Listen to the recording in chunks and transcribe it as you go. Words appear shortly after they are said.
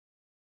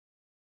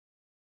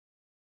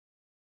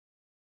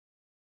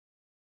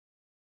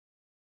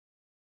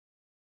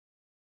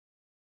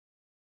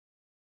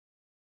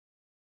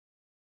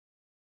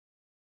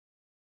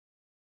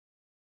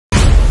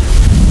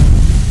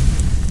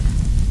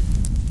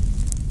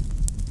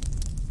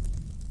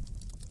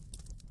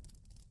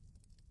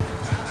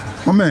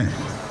My man,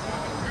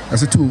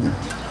 that's the two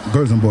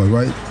girls and boys,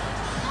 right?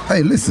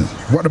 Hey, listen,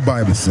 what the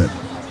Bible said.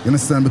 You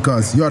understand?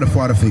 Because you are the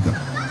father figure.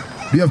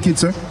 Do you have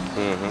kids, sir?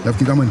 Mm-hmm. You have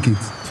kids? How many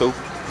kids?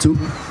 Two?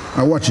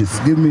 Now watch this.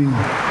 Give me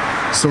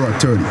Surah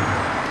 30.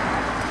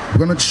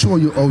 We're going to show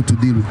you how to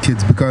deal with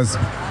kids because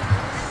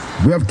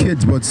we have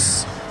kids, but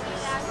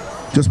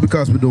just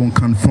because we don't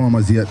conform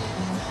as yet,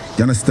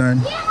 you understand?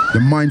 The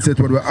mindset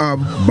what we have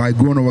by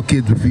growing our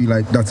kids, we feel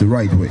like that's the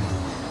right way.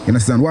 You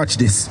understand? Watch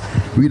this.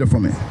 Read it for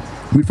me.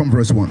 Read from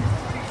verse 1.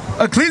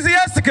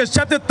 Ecclesiasticus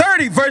chapter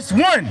 30, verse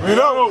 1.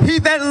 He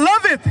that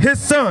loveth his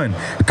son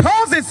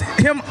causes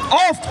him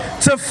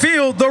oft to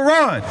feel the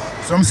rod.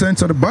 So I'm saying,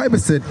 so the Bible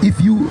said, if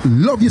you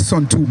love your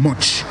son too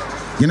much,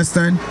 you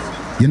understand?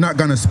 You're not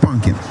going to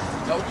spank him.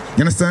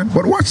 You understand?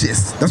 But watch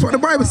this. That's what the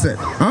Bible said.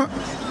 Huh?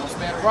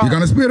 You're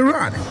going to spare the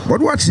rod.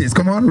 But watch this.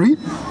 Come on, read.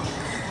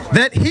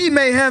 That he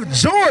may have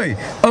joy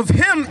of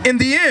him in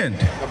the end.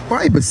 The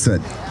Bible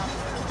said,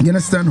 you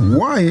understand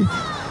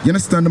why? You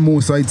understand the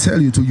most I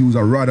tell you to use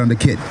a rod on the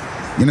kid.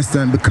 You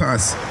understand?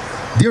 Because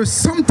there's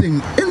something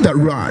in that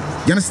rod.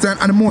 You understand?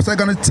 And the most I'm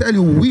going to tell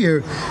you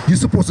where you're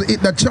supposed to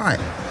hit that child.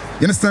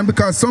 You understand?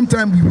 Because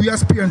sometimes we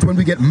as parents, when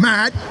we get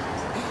mad,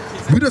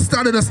 we just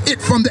started us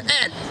hit from the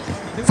head.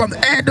 From the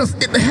head, just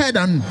hit the head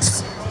and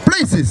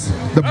places.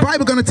 The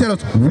Bible going to tell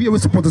us where we're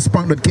supposed to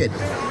spank that kid.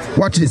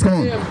 Watch this. Come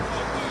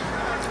on.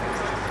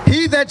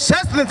 He that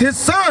chasteneth his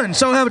son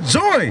shall have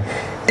joy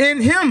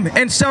in him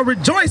and shall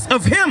rejoice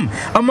of him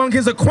among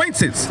his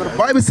acquaintance. So the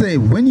Bible says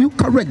when you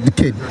correct the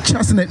kid,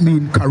 chasten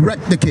means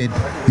correct the kid,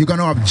 you're going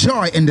to have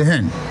joy in the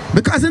hand.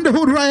 Because in the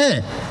hood right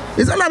here,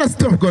 there's a lot of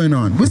stuff going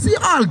on. We see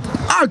all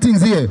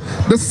things here.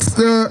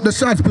 The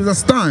short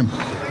space of time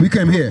we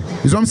came here. You know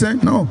what I'm saying?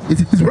 No,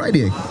 it's right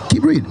here.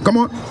 Keep reading. Come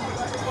on.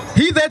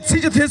 He that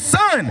teacheth his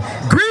son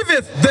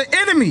grieveth the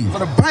enemy. So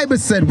the Bible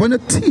said when you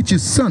teach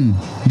his son,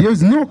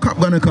 there's no cop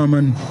gonna come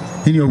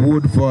in your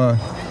wood for,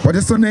 what's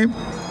his son name?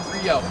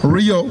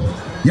 Rio.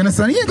 You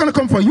understand? He ain't gonna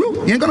come for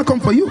you. He ain't gonna come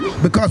for you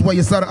because why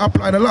you start to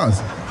apply the laws.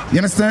 You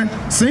understand?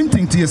 Same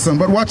thing to your son.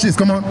 But watch this,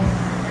 come on.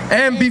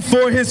 And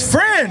before his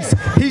friends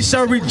he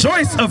shall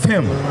rejoice of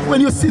him.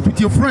 When you sit with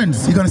your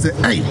friends, you're gonna say,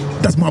 hey,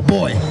 that's my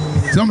boy.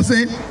 See what I'm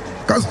saying?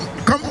 Because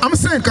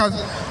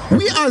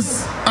we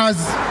as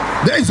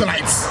the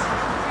Israelites,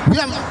 we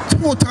have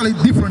totally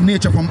different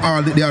nature from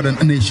all the other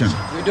nations.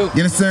 We do.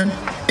 You understand?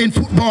 In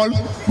football,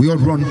 we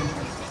outrun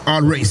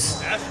all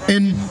race.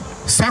 In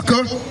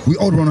soccer, we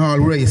outrun all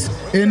race.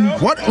 In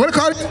what do you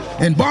call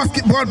it? In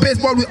basketball,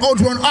 baseball, we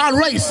outrun all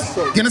race.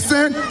 You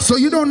understand? So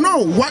you don't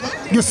know what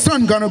your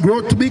son gonna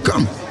grow to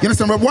become. You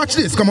understand? But watch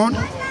this, come on.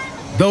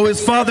 Though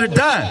his father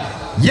died,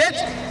 yet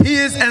he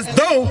is as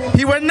though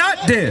he were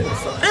not dead.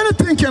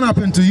 Anything can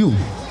happen to you.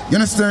 You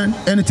understand?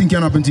 Anything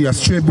can happen to you. A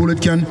stray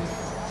bullet can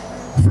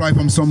fly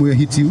from somewhere,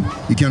 hit you.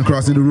 You can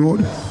cross in the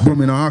road,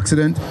 boom in an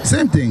accident.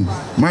 Same thing.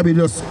 Maybe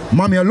just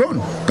mommy alone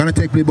gonna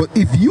take place. But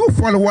if you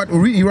follow what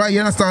really right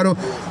here and start to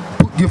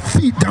put your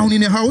feet down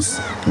in your house,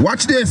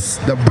 watch this.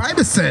 The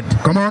Bible said,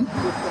 come on.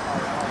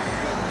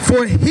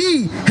 For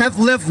he hath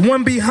left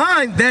one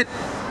behind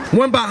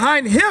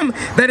him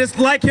that is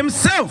like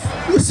himself.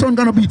 Your son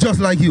gonna be just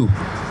like you.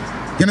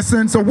 You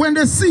understand? So when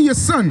they see your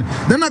son,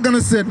 they're not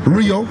gonna say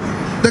Rio.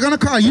 They're gonna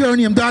call your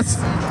name. That's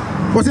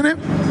what's your name?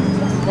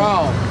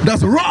 Wow.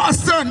 That's Raw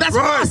son. That's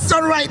Raw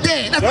son right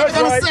there. That's what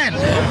they're gonna say.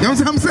 You know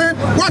what I'm saying?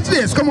 Watch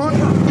this. Come on.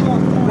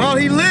 While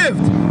he lived,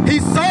 he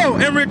saw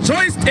and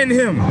rejoiced in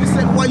him. He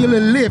said, while you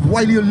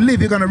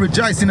live, you're gonna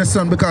rejoice in the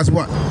son because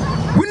what?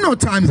 We know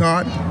times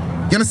hard.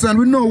 You understand?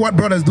 We know what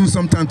brothers do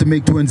sometimes to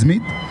make twins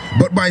meet.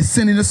 But by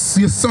sending your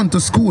son to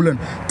school and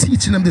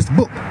teaching them this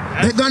book,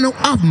 they're going to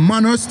have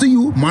manners to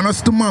you,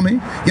 manners to mommy.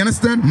 You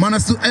understand?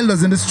 Manners to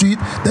elders in the street.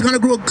 They're going to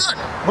grow good.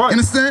 You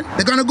understand?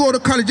 They're going to go to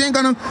college. They ain't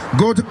going to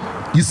go to...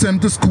 You send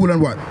them to school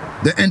and what?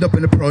 They end up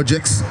in the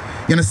projects.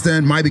 You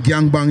understand? Might be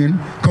gang banging.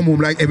 Come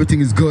home like everything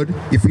is good.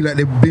 You feel like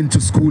they've been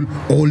to school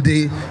all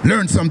day.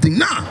 Learn something.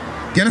 Nah.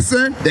 You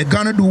understand? They're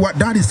going to do what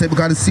daddy said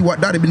because they see what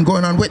daddy been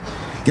going on with.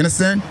 You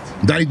understand?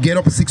 Daddy get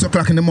up at 6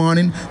 o'clock in the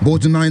morning, go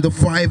to 9 to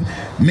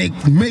 5,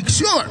 make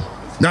sure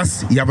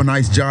you have a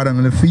nice Jordan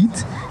on the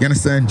feet. You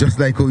understand? Just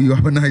like how you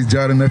have a nice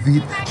Jordan on the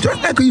feet.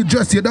 Just like how you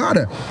dress your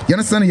daughter. You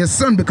understand? Your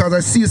son, because I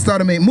see you start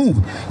to make move.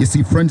 You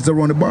see friends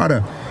around the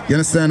border. You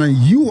understand? And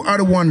you are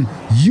the one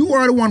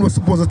who's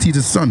supposed to teach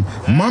his son.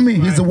 Mommy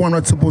is the one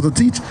that's supposed to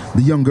teach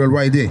the young girl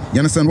right there. You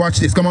understand? Watch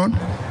this. Come on.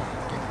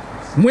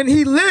 When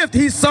he lived,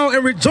 he saw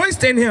and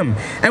rejoiced in him.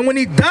 And when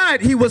he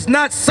died, he was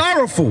not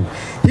sorrowful.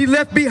 He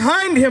left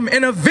behind him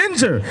an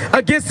avenger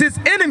against his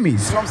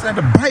enemies. You know what I'm saying?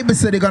 The Bible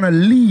said they're going to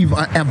leave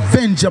an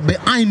avenger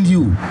behind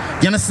you.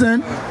 You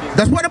understand?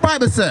 That's what the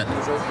Bible said.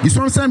 You see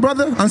what I'm saying,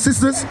 brother and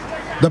sisters?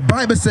 The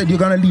Bible said you're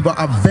going to leave an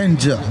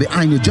avenger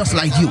behind you, just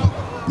like you.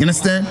 You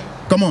understand?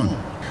 Come on.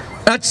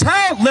 A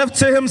child left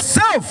to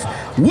himself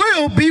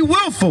will be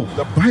willful.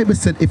 The Bible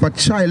said if a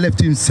child left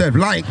to himself,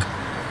 like,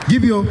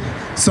 give you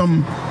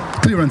some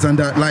clearance and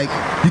that, like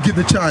you give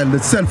the child the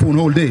cell phone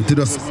all day to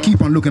just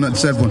keep on looking at the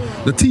cell phone,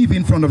 the TV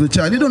in front of the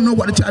child. You don't know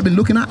what the child been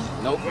looking at.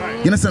 Nope.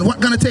 You understand what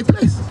gonna take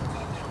place?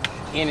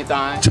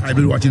 Anything. Child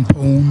be watching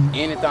porn.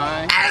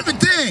 Anything.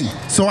 Everything.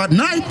 So at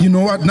night, you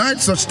know, at night,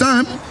 such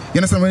time, you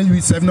understand when you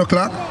reach 7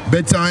 o'clock,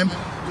 bedtime,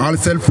 all the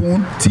cell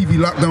phone, TV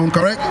lockdown,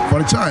 correct? For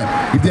the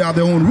child. If they have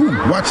their own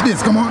room. Watch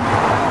this, come on.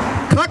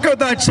 Conquer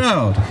thy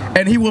child,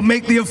 and he will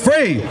make thee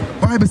afraid.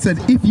 Bible said,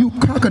 if you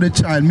conquer the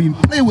child, mean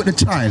play with the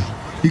child,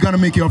 he's gonna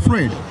make you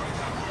afraid.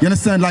 You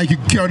understand? Like you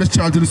carry this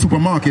child to the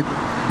supermarket.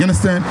 You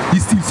understand? He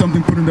steals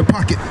something, put in the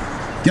pocket.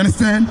 You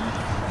understand?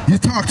 You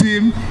talk to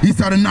him, he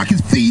start to knock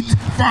his feet,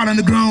 fall on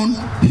the ground.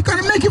 He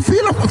gonna make you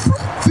feel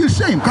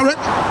shame, correct?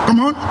 Come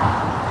on.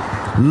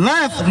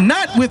 Laugh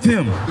not with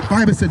him. The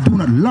Bible said, do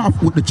not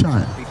laugh with the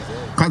child.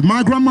 Because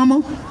my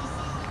grandmama,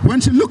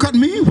 when she look at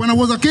me when I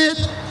was a kid,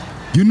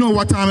 you know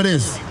what time it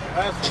is.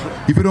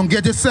 If you don't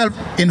get yourself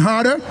in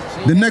harder,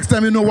 the next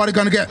time you know what you're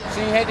gonna get.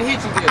 She ain't had to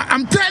hit you.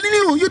 I'm telling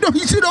you,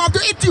 she don't have to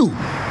hit you.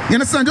 You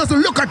understand? Just to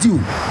look at you.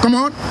 Come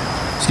on.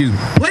 Excuse me.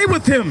 Play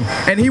with him,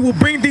 and he will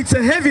bring thee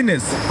to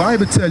heaviness.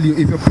 Bible tell you,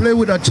 if you play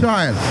with a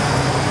child,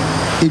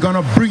 he's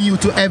gonna bring you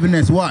to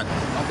heaviness. What?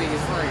 Don't be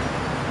his friend.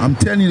 I'm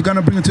telling you, he's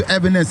gonna bring you to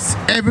heaviness.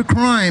 Every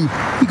crime,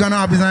 he's gonna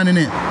have his hand in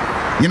it.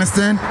 You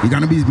understand? You're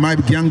gonna be might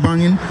be gang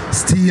banging,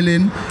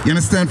 stealing. You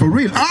understand? For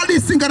real. All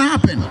these things gonna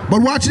happen.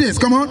 But watch this.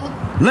 Come on.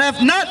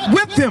 Laugh not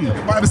with him. The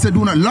Bible said,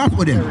 do not laugh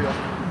with him.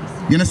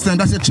 You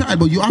understand? That's a child,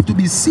 but you have to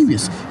be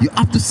serious. You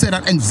have to set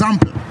that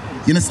example.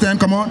 You understand?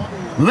 Come on.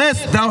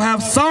 Lest thou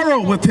have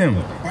sorrow with him.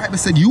 The Bible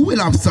said you will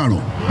have sorrow.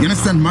 You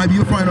understand? Maybe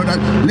you find out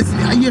that, listen,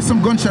 I hear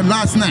some gunshot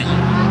last night.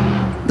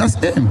 That's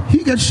him. He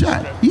gets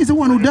shot. He's the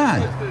one who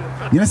died.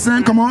 You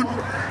understand? Come on.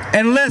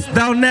 Unless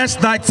thou gnash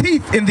thy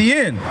teeth in the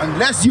end.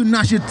 Unless you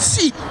gnash your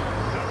teeth.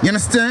 You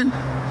understand?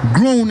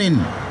 Groaning.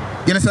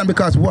 You understand?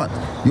 Because what?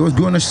 You was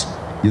going to,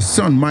 your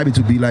son might be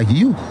to be like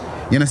you.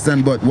 You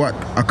understand? But what?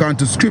 According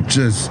to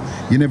scriptures,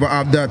 you never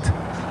have that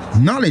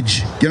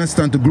knowledge. You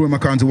understand? To grow him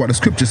according to what the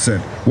scripture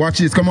said. Watch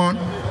this. Come on.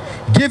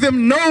 Give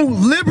him no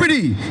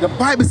liberty. The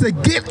Bible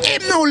said, give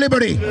him no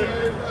liberty.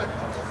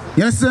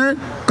 You understand?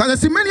 Because I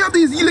see many of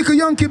these little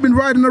young kids been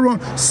riding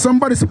around.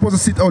 Somebody's supposed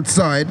to sit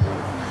outside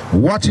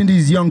watching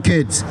these young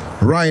kids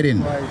riding.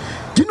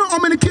 Do you know how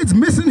many kids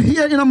missing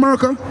here in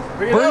America?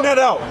 Bring that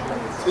out.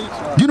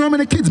 Do you know how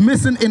many kids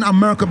missing in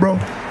America, bro?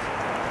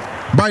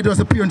 By just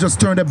appear and just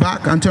turn their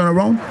back and turn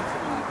around.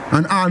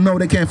 And all know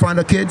they can't find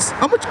the kids.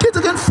 How much kids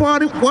again?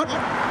 40, what?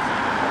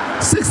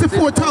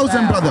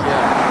 64,000, brother.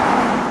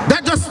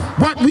 That's just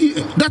what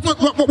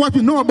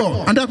we know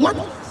about. And that's what?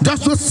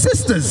 That's just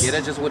sisters. Yeah,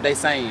 that's just what they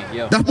saying.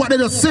 Yeah. That's what they're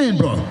just saying,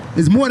 bro.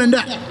 It's more than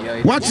that.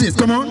 Yeah. Watch this,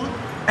 come on.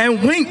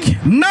 And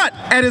wink not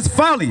at his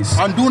follies.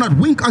 And do not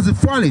wink as a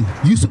folly.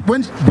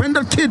 When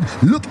that kid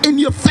look in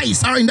your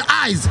face or in the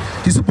eyes,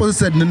 you're supposed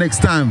to say the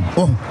next time,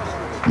 oh,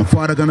 my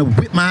father gonna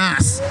whip my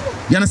ass.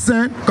 You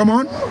understand? Come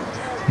on.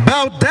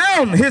 Bow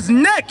down his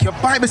neck. The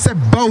Bible said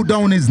bow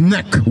down his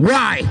neck.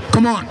 Why?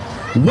 Come on.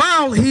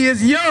 While he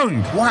is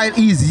young. While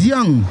he's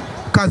young.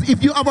 Because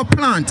if you have a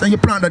plant and you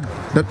plant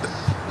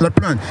that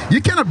plant,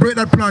 you cannot break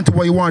that plant to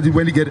where you want it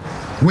when you get it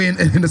way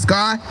in the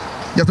sky.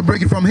 You have to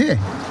break it from here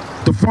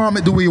to farm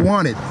it the way you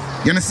want it.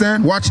 You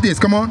understand? Watch this.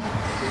 Come on.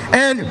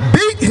 And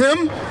beat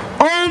him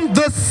on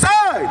the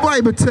side. The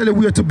Bible tell you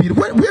where to beat.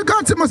 Where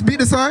God said must beat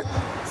the side?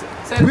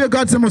 Where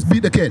God said must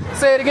beat the kid.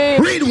 Say it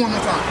again. Read it one more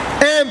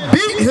time. And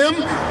beat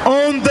him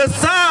on the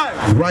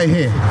side. Right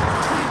here.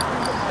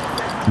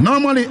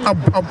 Normally,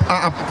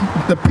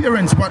 the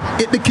parents would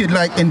hit the kid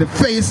like in the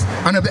face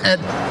and at the head.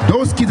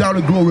 Those kids are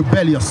to grow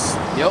rebellious.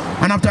 Yep.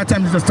 And after a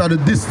time, they just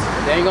started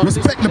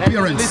respect the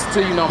parents.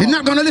 They're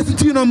not going to listen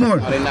to you no more.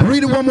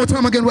 Read it one more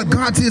time again what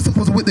God says is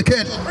supposed to whip the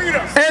kid.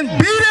 And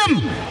beat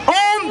him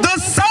on the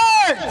side.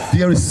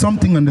 There is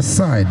something on the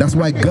side. That's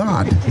why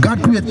God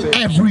created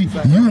every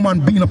human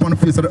being upon the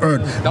face of the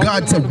earth.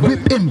 God said,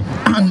 whip him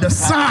on the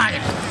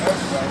side.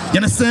 You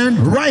understand?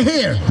 Right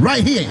here.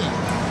 Right here.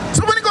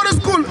 So when you go to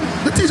school,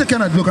 the teacher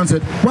cannot look and say,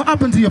 what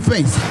happened to your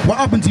face? What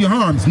happened to your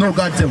arms? No,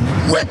 God said,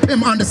 whip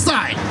him on the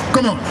side.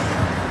 Come on.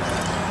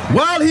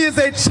 While he is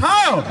a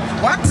child.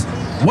 What?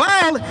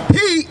 While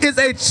he is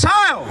a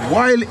child.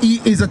 While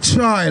he is a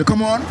child.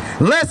 Come on.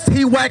 Lest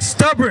he wax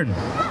stubborn.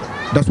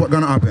 That's what's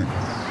going to happen.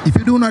 If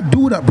you do not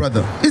do that,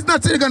 brother, it's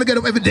not saying you're going to get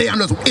up every day and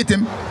just hit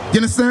him. You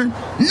understand?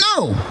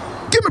 No.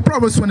 Give me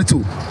Proverbs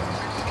 22,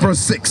 verse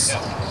 6.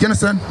 You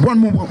understand? One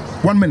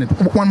more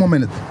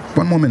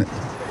minute.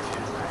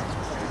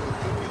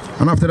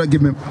 And after that,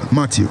 give me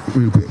Matthew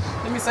real quick.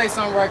 Let me say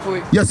something right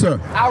quick. Yes, sir.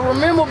 I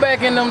remember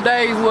back in them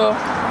days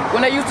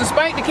when they used to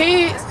spank the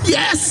kids.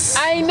 Yes.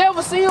 I ain't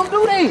never seen them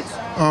do this.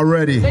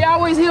 Already. They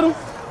always hit them.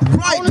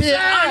 Right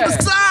there on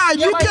the side.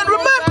 You can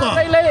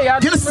remember. You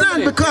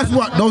understand? Because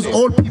what? Those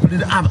old people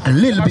did have a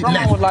little bit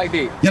left. Like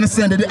that. You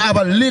understand? They did have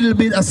a little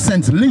bit of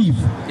sense leave.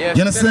 Yeah,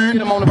 you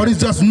understand? But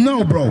it's just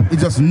no, bro.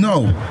 It's just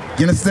no.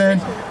 You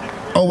understand?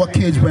 Our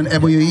kids,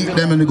 whenever you eat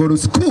them and they go to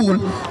school,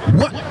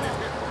 what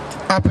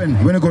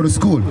happened when they go to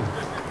school?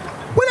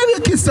 Whenever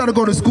your kids start to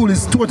go to school,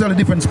 it's totally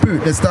different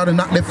spirit. They start to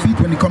knock their feet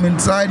when they come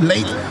inside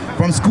late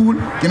from school.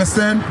 You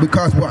understand?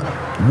 Because what?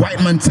 White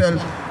man tell.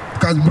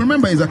 Because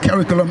remember, it's a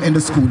curriculum in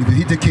the school. If you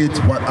hit the kids,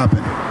 what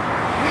happened?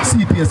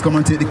 CPS come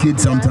and take the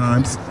kids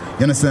sometimes.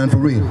 You understand? For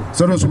real.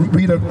 So just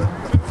read it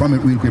from it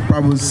real quick.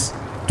 Proverbs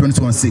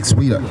 22:6.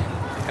 Read it.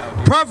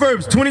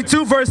 Proverbs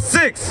 22 verse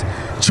 6.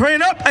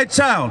 Train up a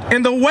child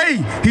in the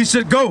way he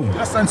should go.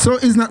 And so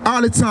it's not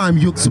all the time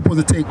you're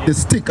supposed to take the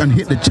stick and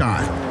hit the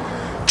child.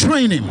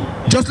 Train him.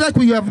 Just like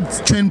we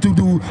have trained to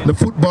do the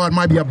football,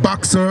 might be a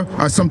boxer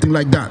or something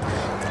like that.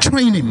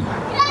 Train him.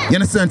 You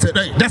understand?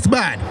 That's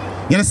bad.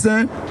 You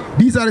understand?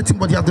 These are the things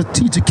what you have to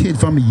teach a kid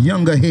from a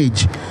younger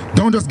age.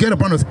 Don't just get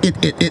up on us.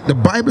 The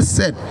Bible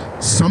said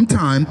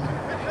sometime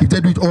if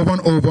they do it over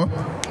and over,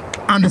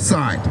 on the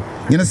side.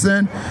 You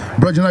understand?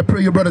 Brother, I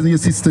pray your brothers and your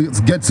sisters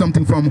get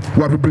something from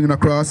what we're bringing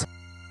across.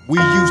 We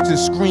used to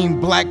scream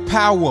black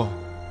power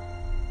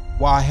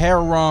while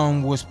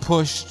heroin was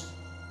pushed.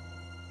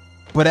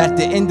 But at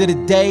the end of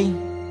the day,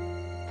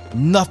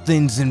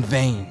 nothing's in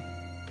vain.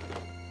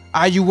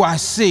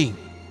 IUIC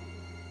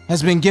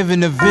has been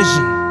given a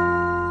vision.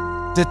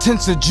 The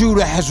tents of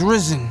Judah has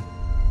risen.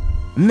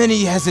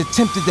 Many has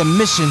attempted the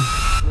mission.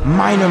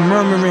 Minor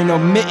murmuring,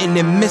 omitting,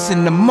 and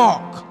missing the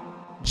mark.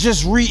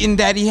 Just reading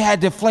that he had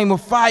the flame of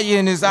fire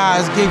in his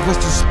eyes gave us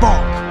the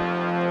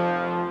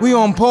spark. We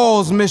on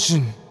Paul's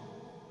mission.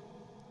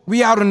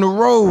 We out on the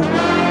road,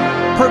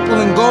 purple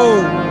and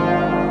gold.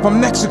 From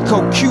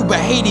Mexico, Cuba,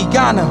 Haiti,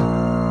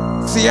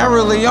 Ghana,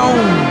 Sierra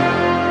Leone.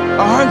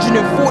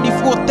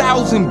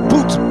 144,000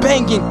 boots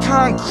banging,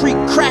 concrete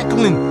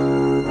crackling.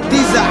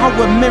 These are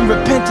our men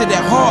repented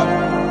at heart.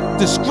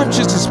 The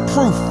scriptures is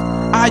proof.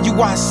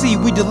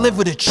 IUIC, we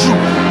deliver the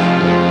truth.